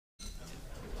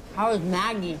How was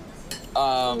Maggie?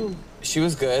 She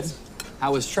was good.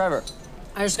 How was Trevor?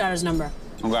 I just got his number.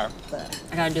 Okay. But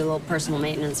I gotta do a little personal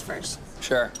maintenance first.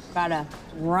 Sure. Gotta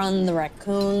run the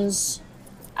raccoons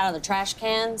out of the trash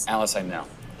cans. Alice, I know.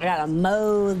 I gotta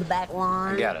mow the back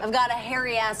lawn. I get it. I've got a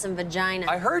hairy ass and vagina.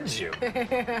 I heard you.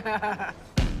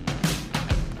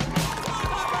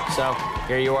 So,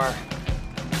 here you are,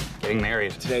 getting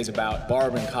married. Today's about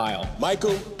Barb and Kyle.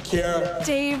 Michael, Kara.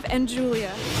 Dave and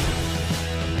Julia.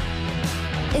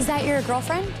 Is that your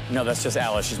girlfriend? No, that's just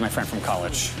Alice. She's my friend from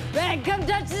college. Beck, come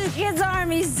touch this kid's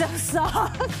arm. He's so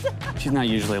soft. She's not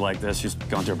usually like this. She's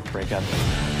going through a breakup.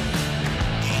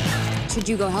 Should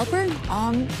you go help her?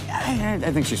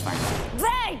 I think she's fine.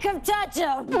 Beck, come touch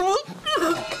him.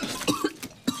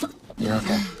 You're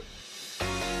okay.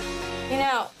 You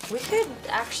know, we could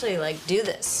actually, like, do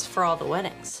this for all the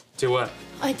weddings. Do what?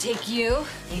 I take you,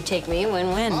 you take me,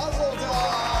 win-win.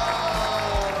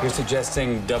 You're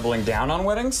suggesting doubling down on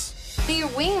weddings? Be your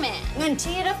wingman and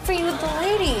tee it up for you with the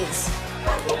ladies.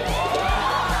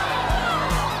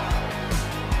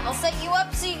 I'll set you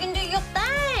up so you can do your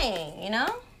thing, you know?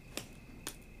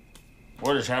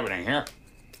 What is happening here?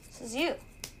 This is you.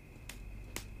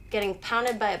 Getting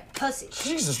pounded by a pussy.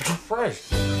 Jesus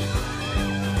Christ.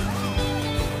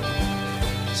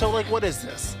 So, like, what is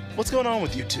this? What's going on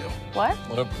with you two? What?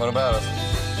 What about us?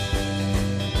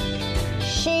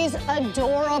 She's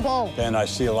adorable. And I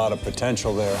see a lot of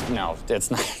potential there. No,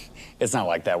 it's not. It's not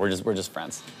like that. We're just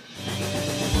friends.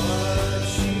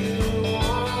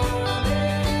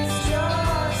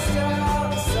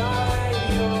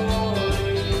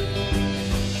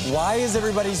 Why is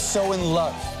everybody so in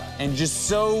love and just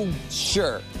so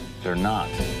sure? They're not.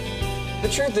 The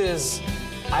truth is,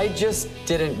 I just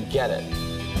didn't get it.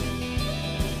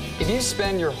 If you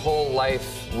spend your whole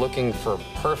life looking for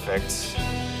perfect,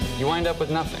 you wind up with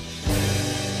nothing.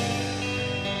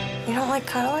 You don't like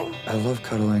cuddling? I love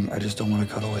cuddling. I just don't want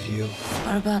to cuddle with you.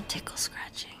 What about tickle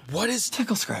scratching? What is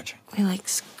tickle scratching?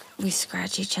 We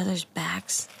scratch each other's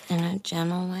backs in a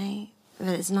gentle way, but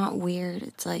it's not weird.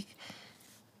 It's like...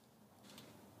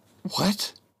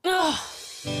 What? Ugh.